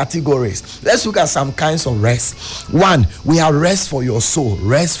different categories. Let's look at some kinds of rest. One, we have rest for your soul.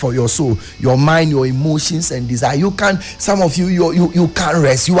 Rest for your soul, your mind, your emotions, and desire. You can't. Some of you can't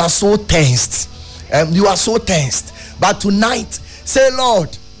rest. You are so tensed. You are so tensed. But tonight, say,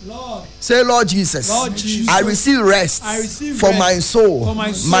 Lord. Say, Lord Jesus, I receive rest for my soul,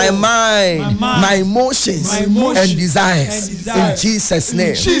 my mind, my emotions, and desires. In Jesus'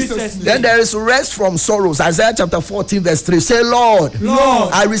 name. Then there is rest from sorrows. Isaiah chapter 14 verse 3. Say, Lord,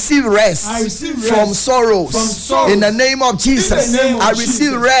 I receive rest from sorrows. In the name of Jesus. I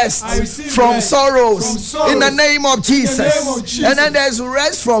receive rest from sorrows. In the name of Jesus. And then there's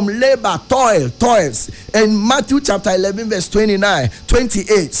rest from labor, toils. In Matthew chapter 11 verse 29,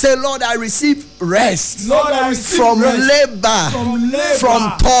 28. Say, Lord, I receive rest from labor,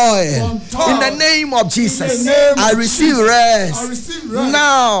 from toil. In the name of Jesus, I receive rest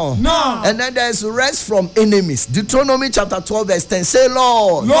now. And then there's rest from enemies. Deuteronomy chapter 12 verse 10. Say,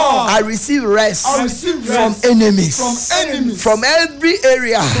 Lord, I receive rest from enemies, from every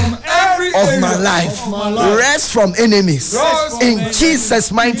area of my life. Rest from enemies. In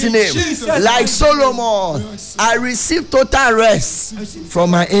Jesus' mighty name. Like Solomon, I receive total rest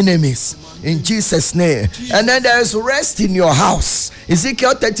from my enemies. In Jesus' name. And then there is rest in your house.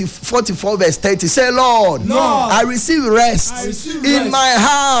 Ezekiel 44 verse 30. Say, Lord, I receive rest in my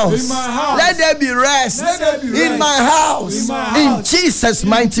house. Let there be rest in my house. In Jesus'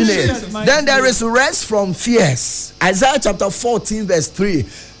 mighty name. Then there is rest from fears. Isaiah chapter 14 verse 3.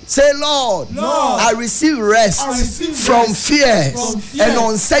 Say, Lord, I receive rest from fears and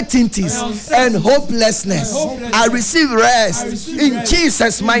uncertainties and hopelessness. I receive rest in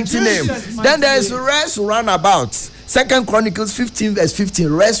Jesus' mighty name. Then there is rest roundabout. 2 Chronicles 15 verse 15.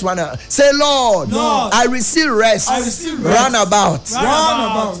 Rest roundabout. Say, Lord, I receive rest roundabout.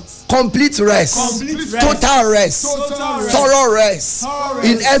 Complete rest, total rest, thorough rest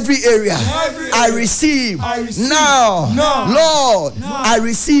in every area. I receive now, Lord. I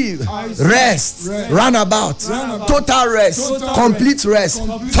receive rest, runabout, total rest, complete rest,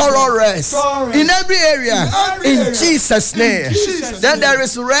 thorough rest in every area. In Jesus' name. Then there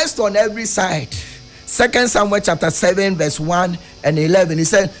is rest on every side. 2 Samuel chapter 7 verse 1 and 11. He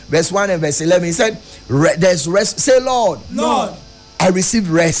said, verse 1 and verse 11. He said, there's rest. Say, Lord, I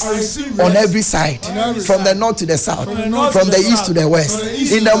receive rest on every side, from the north to the south, from the east to the west,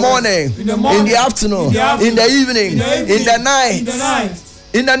 in the morning, in the afternoon, in the evening, in the night.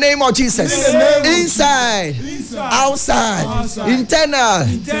 In the name of Jesus. Inside, outside, internal,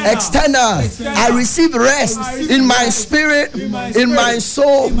 external. I receive rest in my spirit, in my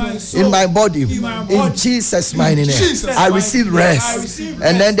soul, in my body. In Jesus' mighty name. I receive rest.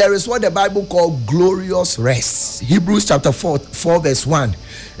 And then there is what the Bible called glorious rest. Hebrews chapter 4 verse 1.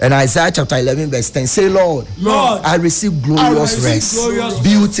 And Isaiah chapter 11 verse 10. Say, Lord, I receive glorious rest,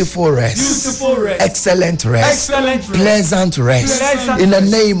 beautiful rest, excellent rest, pleasant rest. In the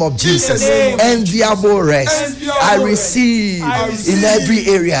name of Jesus, enviable rest. I receive in every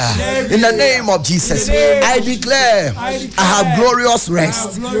area. In the name of Jesus, I declare I have glorious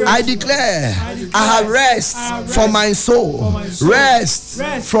rest. I declare I have rest for my soul, rest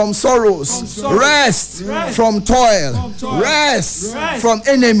from sorrows, rest from toil, rest from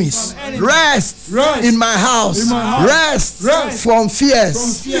enemies. Rest in my house. Rest from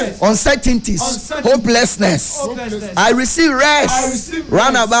fears, uncertainties, hopelessness. I receive rest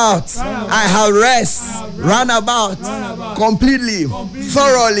roundabout. I have rest roundabout, completely,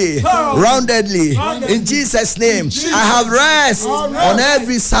 thoroughly, roundedly. In Jesus' name, I have rest on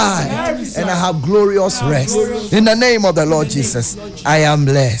every side, and I have glorious rest. In the name of the Lord Jesus, I am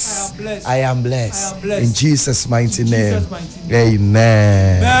blessed. I am blessed. In Jesus' mighty name.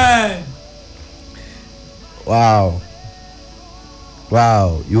 Amen. Wow.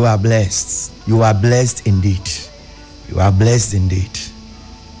 You are blessed. You are blessed indeed. You are blessed indeed.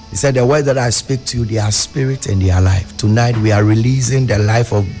 He said, the word that I speak to you, they are spirit and they are life. Tonight we are releasing the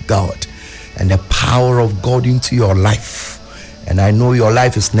life of God and the power of God into your life. And I know your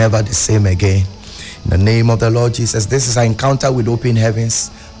life is never the same again. In the name of the Lord Jesus. This is an encounter with open heavens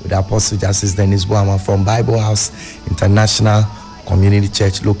with Apostle Justice Dennis Boama from Bible House International Community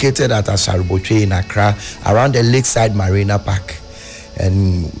Church, located at Asharubotwe in Accra, around the Lakeside Marina Park.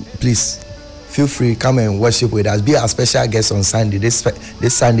 And please feel free, come and worship with us. Be our special guest on Sunday. This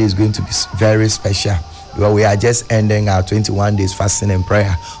Sunday is going to be very special. Well, we are just ending our 21 days fasting and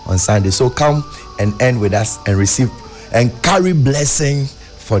prayer on Sunday. So come and end with us and receive and carry blessing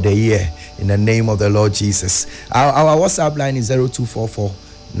for the year in the name of the Lord Jesus. Our WhatsApp line is 0244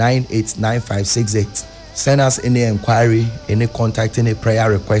 989568. Send us any inquiry, any contact, any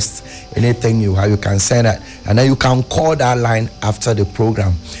prayer request, anything you have, you can send it. And then you can call that line after the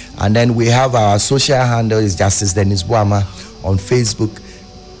program. And then we have our social handle is Justice Dennis Boama on Facebook.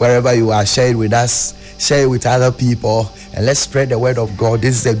 Wherever you are, share it with us, share it with other people, and let's spread the word of God.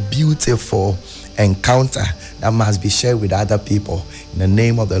 This is a beautiful encounter that must be shared with other people. In the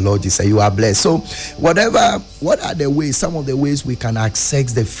name of the Lord Jesus, you are blessed. So what are the ways, some of the ways we can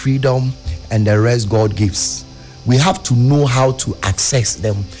access the freedom and the rest God gives? We have to know how to access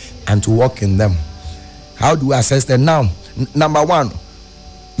them and to walk in them. How do we access them? Now, number one,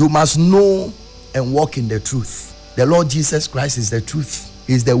 you must know and walk in the truth. The Lord Jesus Christ is the truth.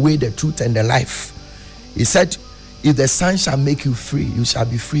 He is the way, the truth, and the life. He said, if the Son shall make you free, you shall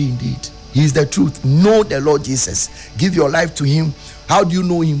be free indeed. He is the truth. Know the Lord Jesus. Give your life to him. How do you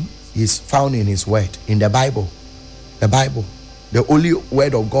know him? He is found in his word, in the Bible. The Bible, the only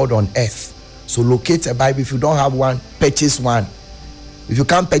word of God on earth. So locate a Bible. If you don't have one, purchase one. If you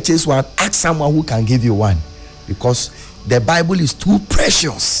can't purchase one, ask someone who can give you one. Because the Bible is too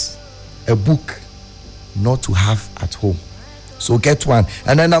precious a book not to have at home. So get one.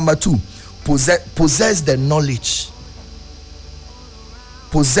 And then number two, possess the knowledge.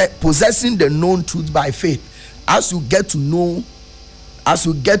 Possessing the known truth by faith. As you get to know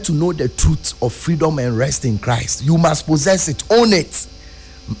the truth of freedom and rest in Christ, you must possess it. Own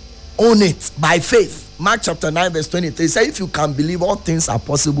it by faith. Mark chapter 9 verse 23 says, if you can believe, all things are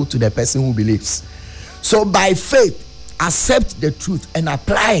possible to the person who believes. So by faith, accept the truth and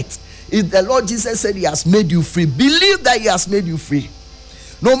apply it. If the Lord Jesus said he has made you free, believe that he has made you free.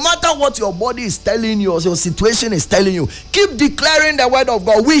 No matter what your body is telling you or your situation is telling you, keep declaring the word of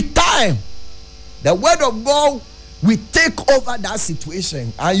God. With time, the word of God will take over that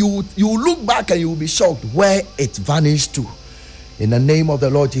situation, and you will look back and you will be shocked where it vanished to. In the name of the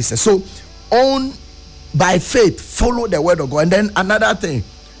Lord Jesus. So, by faith, follow the word of God. And then another thing,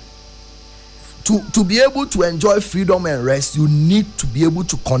 to be able to enjoy freedom and rest, you need to be able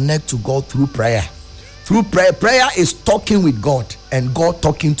to connect to God through prayer. Through prayer. Prayer is talking with God and God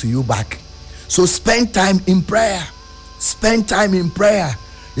talking to you back. So spend time in prayer. Spend time in prayer.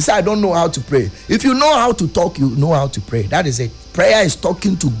 You say, I don't know how to pray. If you know how to talk, you know how to pray. That is it. Prayer is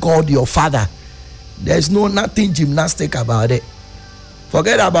talking to God, your Father. There's nothing gymnastic about it.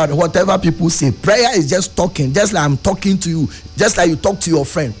 Forget about whatever people say. Prayer is just talking, just like I'm talking to you, just like you talk to your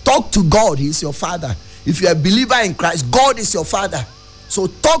friend. Talk to God. He is your Father. If you're a believer in Christ, God is your Father. So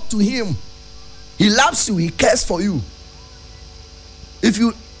talk to him. He loves you. He cares for you. If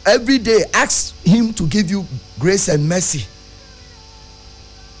you every day ask him to give you grace and mercy,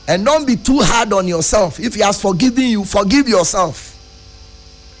 and don't be too hard on yourself. If he has forgiven you, forgive yourself.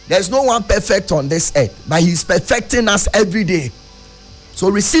 There's no one perfect on this earth, but he's perfecting us every day. So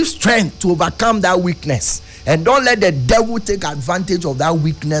receive strength to overcome that weakness, and don't let the devil take advantage of that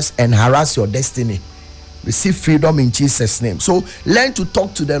weakness and harass your destiny. Receive freedom in Jesus' name. So learn to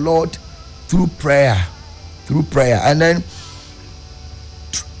talk to the Lord through prayer, and then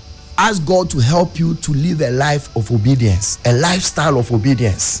ask God to help you to live a life of obedience, a lifestyle of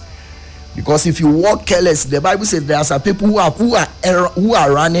obedience. Because if you walk careless, the Bible says there are some people who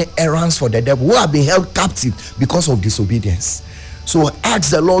are running errands for the devil, who have been held captive because of disobedience. So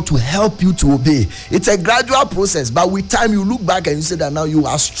ask the Lord to help you to obey. It's a gradual process, but with time you look back and you say that now you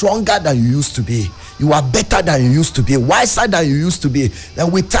are stronger than you used to be. You are better than you used to be, wiser than you used to be.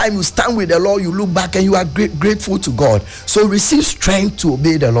 Then with time you stand with the Lord, you look back and you are grateful to God. So receive strength to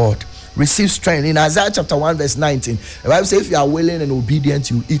obey the Lord. Receive strength. In Isaiah chapter 1 verse 19, the Bible says, if you are willing and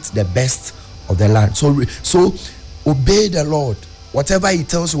obedient, you eat the best of the land. So obey the Lord. Whatever he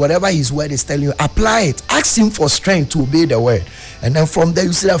tells you, whatever his word is telling you, apply it. Ask him for strength to obey the word. And then from there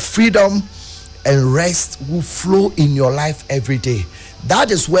you see that freedom and rest will flow in your life every day. That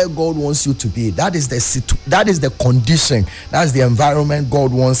is where God wants you to be. That is the condition. That's the environment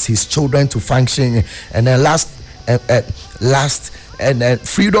God wants his children to function. And then last, and then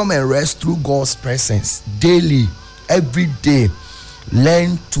freedom and rest through God's presence daily, every day.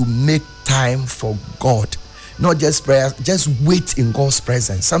 Learn to make time for God. Not just prayer, just wait in God's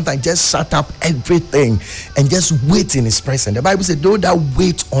presence. Sometimes just shut up everything and just wait in his presence. The Bible says, those that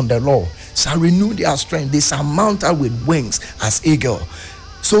wait on the Lord shall renew their strength. They shall mount up with wings as eagle.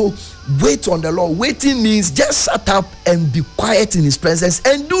 So wait on the Lord. Waiting means just shut up and be quiet in his presence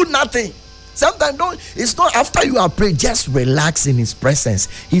and do nothing. Sometimes it's not after you have prayed, just relax in his presence.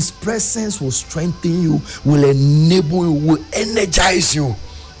 His presence will strengthen you, will enable you, will energize you,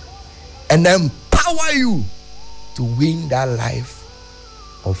 and empower you to win that life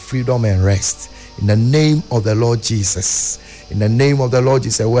of freedom and rest. In the name of the Lord Jesus. In the name of the Lord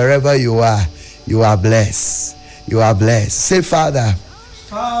Jesus. Wherever you are blessed. You are blessed. Say, Father,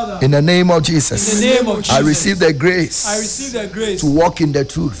 in the name of Jesus, in the name of Jesus, I receive the grace. I receive the grace to walk in the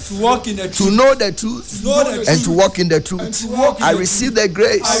truth. To walk in the truth. To know the truth. And to walk in the truth. I receive the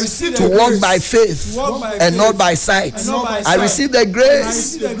grace to walk by faith and not by sight. I receive the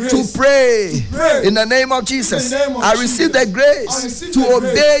grace to pray in the name of Jesus. I receive the grace to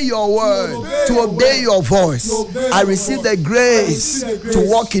obey your word, to obey your voice. I receive the grace to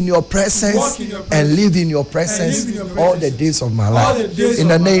walk in your presence and live in your presence all the days of my life. In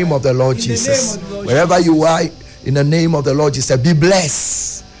the name of the Lord Jesus. Wherever you are, in the name of the Lord Jesus, be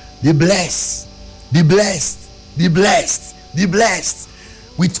blessed. Be blessed. Be blessed. Be blessed. Be blessed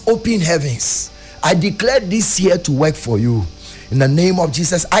with open heavens. I declare this year to work for you. In the name of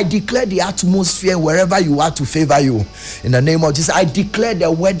Jesus, I declare the atmosphere wherever you are to favor you. In the name of Jesus, I declare the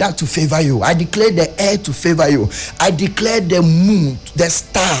weather to favor you. I declare the air to favor you. I declare the moon, the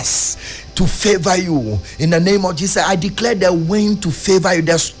stars to favor you. In the name of Jesus, I declare the wind to favor you,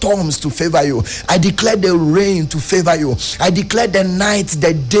 the storms to favor you. I declare the rain to favor you. I declare the night,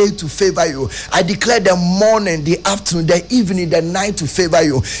 the day to favor you. I declare the morning, the afternoon, the evening, the night to favor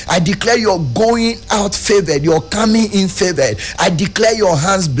you. I declare your going out favored, your coming in favored. I declare your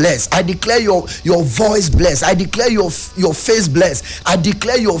hands blessed. I declare your voice blessed. I declare your face blessed. I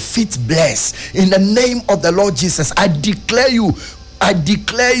declare your feet blessed. In the name of the Lord Jesus, I declare you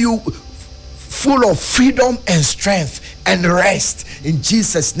full of freedom and strength and rest. In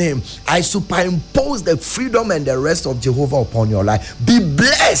Jesus' name, I superimpose the freedom and the rest of Jehovah upon your life. Be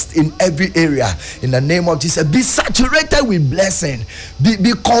blessed in every area. In the name of Jesus, be saturated with blessing. Be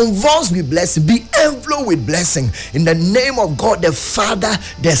convulsed with blessing. Be enveloped with blessing. In the name of God, the Father,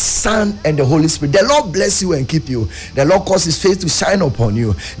 the Son, and the Holy Spirit. The Lord bless you and keep you. The Lord cause his face to shine upon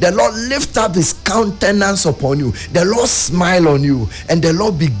you. The Lord lift up his countenance upon you. The Lord smile on you. And the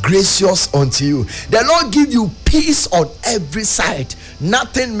Lord be gracious unto you. The Lord give you peace on every side.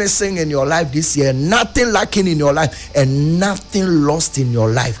 Nothing missing in your life this year, nothing lacking in your life, and nothing lost in your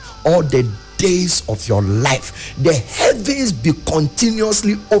life all the days of your life. The heavens be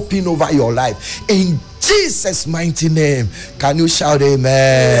continuously open over your life. In Jesus' mighty name, can you shout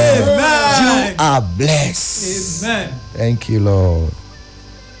amen? Amen. You are blessed. Amen. Thank you, Lord.